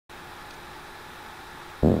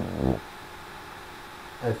I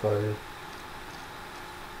farted.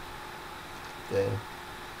 Dang.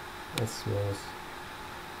 That smells.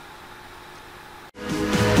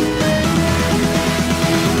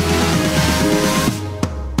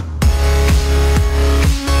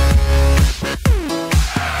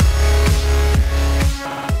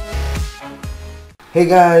 Hey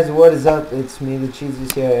guys, what is up? It's me,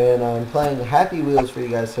 TheCheesius here, and I'm playing Happy Wheels for you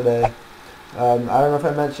guys today. I don't know if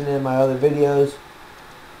I mentioned it in my other videos,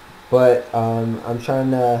 but I'm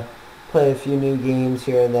trying to play a few new games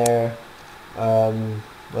here and there,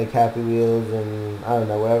 like Happy Wheels and I don't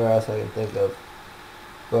know, whatever else I can think of.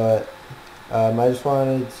 But I just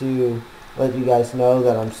wanted to let you guys know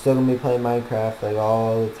that I'm still going to be playing Minecraft like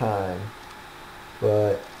all the time.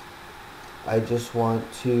 But I just want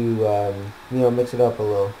to, you know, mix it up a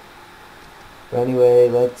little. But anyway,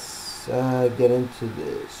 let's get into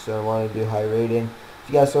this. So I want to do high rating. If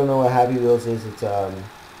you guys don't know what Happy Wheels is, it's a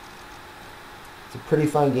pretty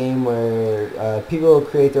fun game where people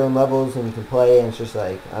create their own levels and you can play, and it's just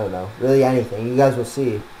like, I don't know, really anything. You guys will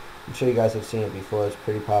see. I'm sure you guys have seen it before. It's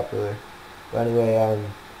pretty popular. But anyway,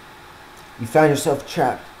 you found yourself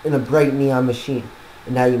trapped in a bright neon machine,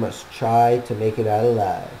 and now you must try to make it out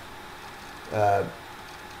alive.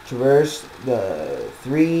 Traverse the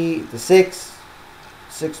 6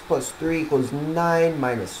 plus 3 equals 9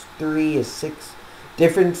 minus 3 is 6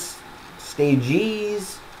 different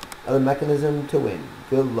stages of the mechanism to win.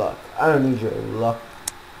 Good luck. I don't need your luck.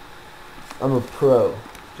 I'm a pro.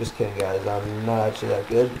 Just kidding, guys. I'm not actually that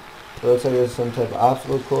good. It looks like there's some type of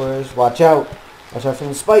obstacle course. Watch out. Watch out from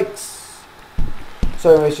the spikes.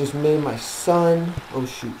 Sorry, it's just me and my son. Oh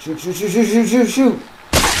shoot, shoot, shoot, shoot, shoot, shoot, shoot, shoot.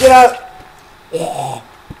 Get out. Yeah.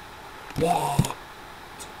 Yeah.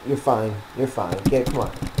 You're fine. You're fine. Okay, come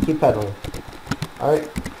on. Keep pedaling. Alright.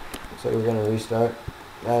 So we're gonna restart.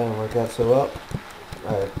 That didn't work out so well.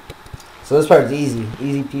 Alright. So this part's easy.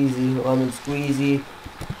 Easy peasy. Lemon squeezy.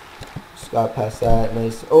 Just got past that.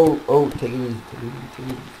 Nice. Oh, take it easy. Take it easy. Take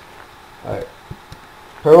it easy. Alright.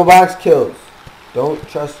 Purple box kills. Don't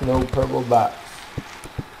trust no purple box.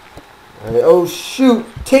 Alright. Oh shoot.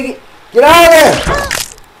 Take it. Get out of there!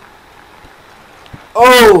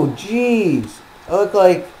 Oh, jeez. I look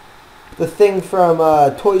like the thing from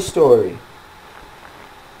Toy Story.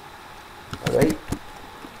 Alright.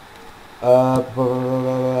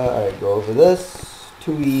 Alright, go over this.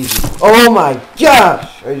 Too easy. Oh my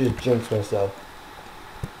gosh! I just jinxed myself.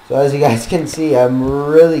 So as you guys can see, I'm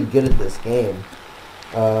really good at this game.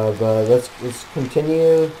 But let's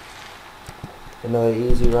continue. Another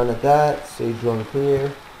easy run at that. Stage 1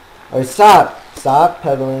 clear. Alright, stop! Stop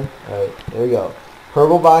pedaling. Alright, there we go.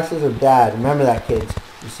 Purple boxes are bad. Remember that, kids.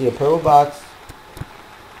 You see a purple box,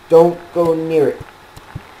 don't go near it.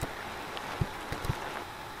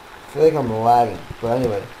 I feel like I'm lagging. But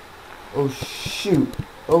anyway. Oh, shoot.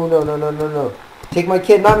 Oh, no. Take my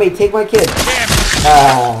kid, not me. Take my kid.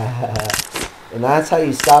 And that's how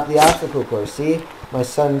you stop the obstacle course. See? My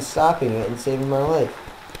son's stopping it and saving my life.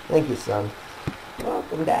 Thank you, son. You're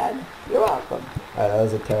welcome, Dad. You're welcome. Alright, that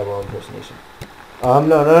was a terrible impersonation. No, I'm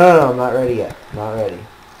not ready yet. Not ready.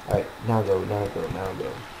 Alright, now go.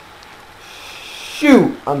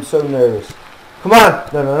 Shoot! I'm so nervous. Come on!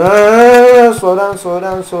 No. Slow down. Slow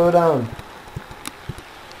down!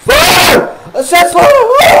 I said slow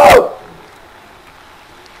down!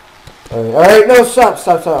 Alright, no,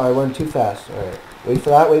 stop. I went too fast. Alright. Wait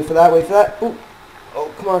for that. Ooh.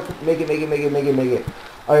 Oh, come on. Make it.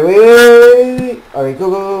 Alright, wait. Alright,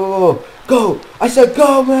 go. Go! I said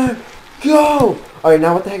go, man! Go! Alright,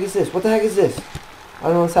 now what the heck is this? I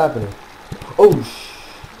don't know what's happening. Oh,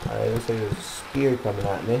 alright, looks like there's a spear coming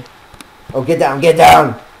at me. Oh, get down!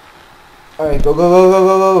 Alright, go.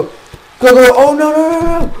 Go! Oh, no!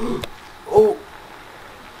 Oh.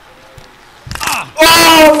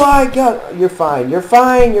 Oh my god! You're fine.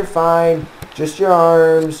 Just your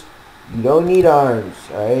arms. You don't need arms,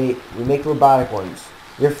 alright? We make robotic ones.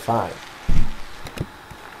 You're fine.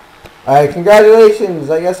 Alright,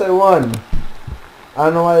 congratulations! I guess I won. I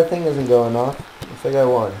don't know why the thing isn't going off. Looks like I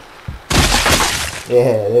won.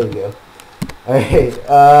 Yeah, there we go. Alright,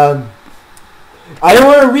 I don't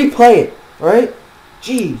want to replay it, alright?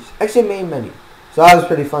 Jeez, exit main menu. So that was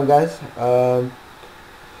pretty fun, guys.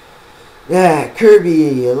 Yeah,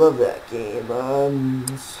 Kirby, I love that game.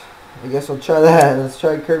 I guess I'll try that. Let's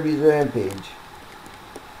try Kirby's Rampage.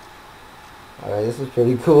 Alright, this is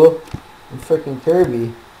pretty cool. I'm freaking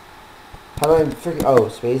Kirby. How do I freaking... Oh,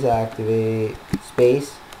 space activate.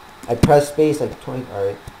 Space. I press space like 20...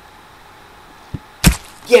 Alright.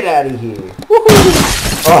 Get out of here.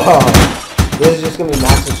 Woohoo! Oh, this is just going to be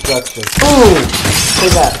mass destruction. Boom!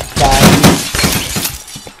 Take that, fatty.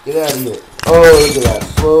 Get out of here. Oh, look at that.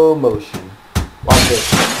 Slow motion. Watch this.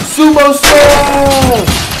 Sumo slam!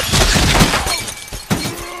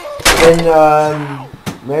 And,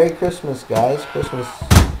 Merry Christmas, guys. Christmas.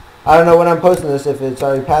 I don't know when I'm posting this, if it's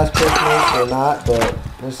already past Christmas or not, but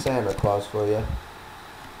there's Santa Claus for you.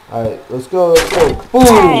 Alright, let's go, let's go.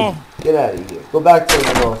 Boom! Get out of here. Go back to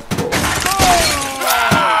the North Pole.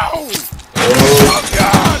 Oh,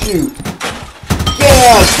 shoot.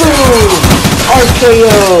 Yeah, boom!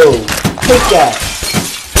 RKO! Take that!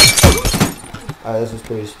 Alright, this is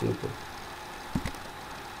pretty stupid.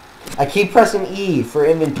 I keep pressing E for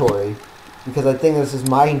inventory because I think this is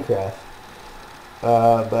Minecraft.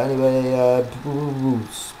 But anyway,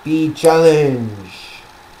 speed challenge.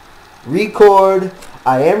 Record.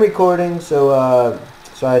 I am recording, so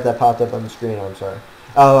sorry if that popped up on the screen. I'm sorry.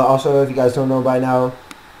 Also, if you guys don't know by now,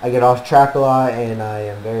 I get off track a lot, and I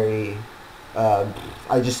am very.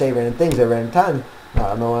 I just say random things at random times. I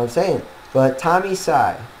don't know what I'm saying. But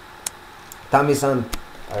Tommy-san.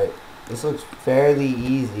 Alright, this looks fairly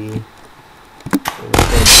easy. So we're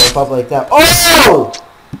just gonna jump up like that. Oh!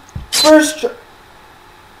 First try.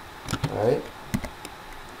 Alright.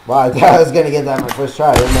 Wow, I thought I was gonna get that my first try.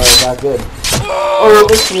 I didn't know it was that good. Oh,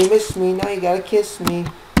 miss me. Now you gotta kiss me.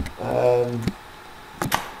 Yeah,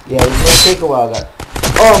 this is gonna take a while, guys.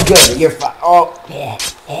 Oh, I'm good. You're fine.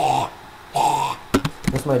 Oh,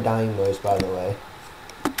 that's my dying noise, by the way.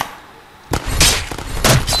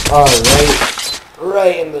 Alright.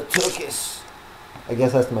 Right in the tuchus. I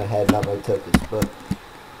guess that's my head, not my tuchus, but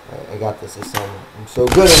alright, I got this time. I'm so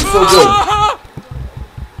good.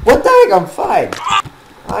 What the heck? I'm fine.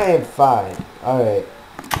 I am fine. Alright.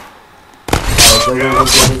 Go.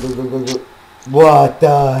 What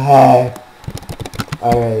the heck?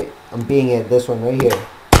 Alright. I'm being it. This one right here.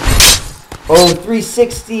 Oh,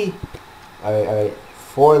 360. Alright.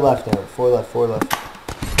 4 left now. 4 left.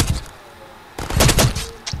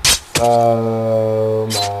 Oh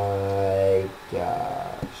my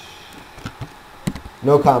gosh.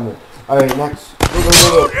 No comment. Alright, next.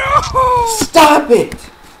 Go. Stop it!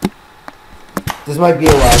 This might be a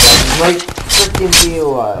while, guys. This might freaking be a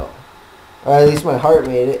while. Or at least my heart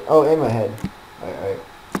made it. Oh, and my head. Alright.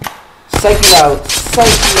 Psych you out.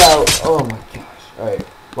 Oh my gosh. Alright.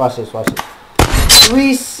 Watch this.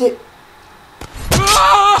 3-6.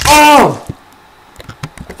 Oh!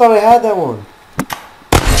 I thought I had that one.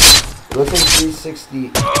 It looks like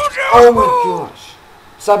 360. Oh my gosh.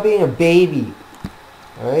 Stop being a baby.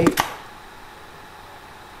 Alright.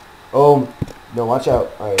 Oh. No, watch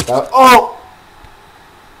out. Alright. Oh!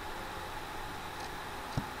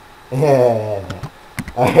 Yeah.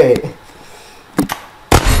 Alright.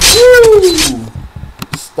 Woo!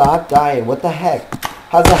 Stop dying. What the heck?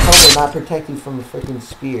 How's the helmet not protect you from a freaking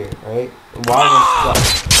spear, right? Why am I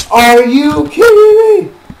stuck? Are you kidding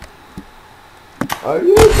me?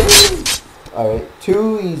 Alright,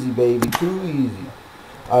 too easy, baby. Too easy.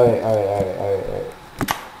 Alright.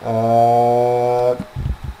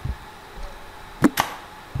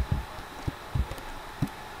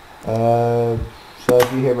 So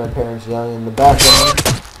if you hear my parents yelling in the background,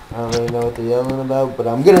 I don't really know what they're yelling about, but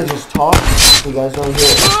I'm gonna just talk so you guys don't hear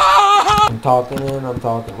it. I'm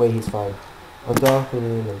talking. Wait, he's fine. I'm talking.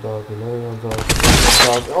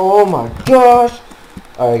 Oh my gosh!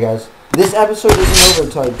 Alright, guys. This episode isn't over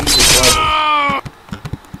until I beat this level.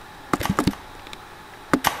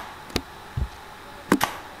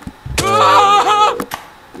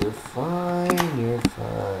 You're fine.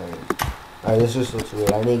 Alright, this just looks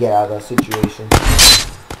weird. I need to get out of that situation.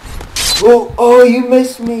 Oh, you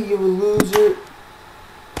missed me, you loser.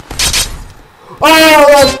 Oh,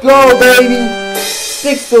 let's go, baby.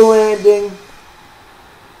 Sticks to landing.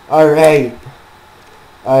 Alright.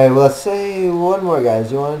 Alright, well, let's say one more,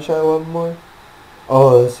 guys. You want to try one more?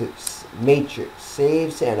 Oh, this is Matrix.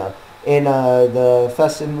 Save Santa. In the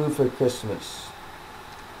festive mood for Christmas.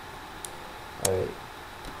 Alright.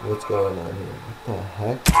 What's going on here? What the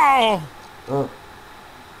heck? Oh.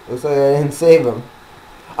 Looks like I didn't save him.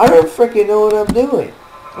 I don't freaking know what I'm doing.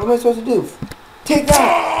 What am I supposed to do? Take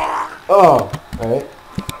that! Oh. Alright.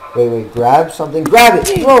 Wait. Grab something. Grab it!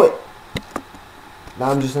 Throw it! Now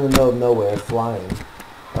I'm just in the middle of nowhere, flying.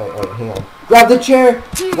 Alright, hang on. Grab the chair!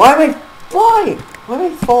 Why am I flying? Why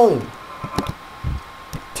am I falling?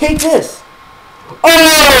 Take this!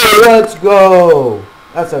 Oh! Let's go!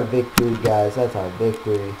 That's a victory, guys. That's our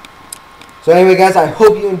victory. So anyway, guys, I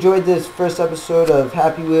hope you enjoyed this first episode of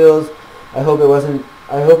Happy Wheels. I hope I wasn't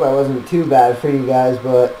too bad for you guys,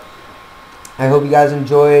 but I hope you guys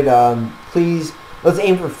enjoyed. Please, let's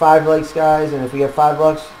aim for 5 likes, guys, and if we get 5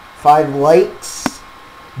 likes,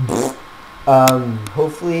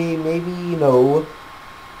 hopefully, maybe,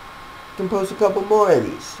 can post a couple more of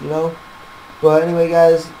these, you know. But anyway,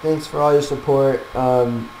 guys, thanks for all your support.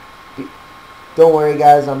 Don't worry,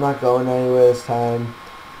 guys, I'm not going anywhere this time.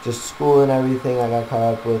 Just school and everything I got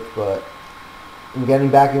caught up with, but I'm getting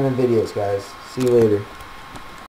back into videos, guys. See you later.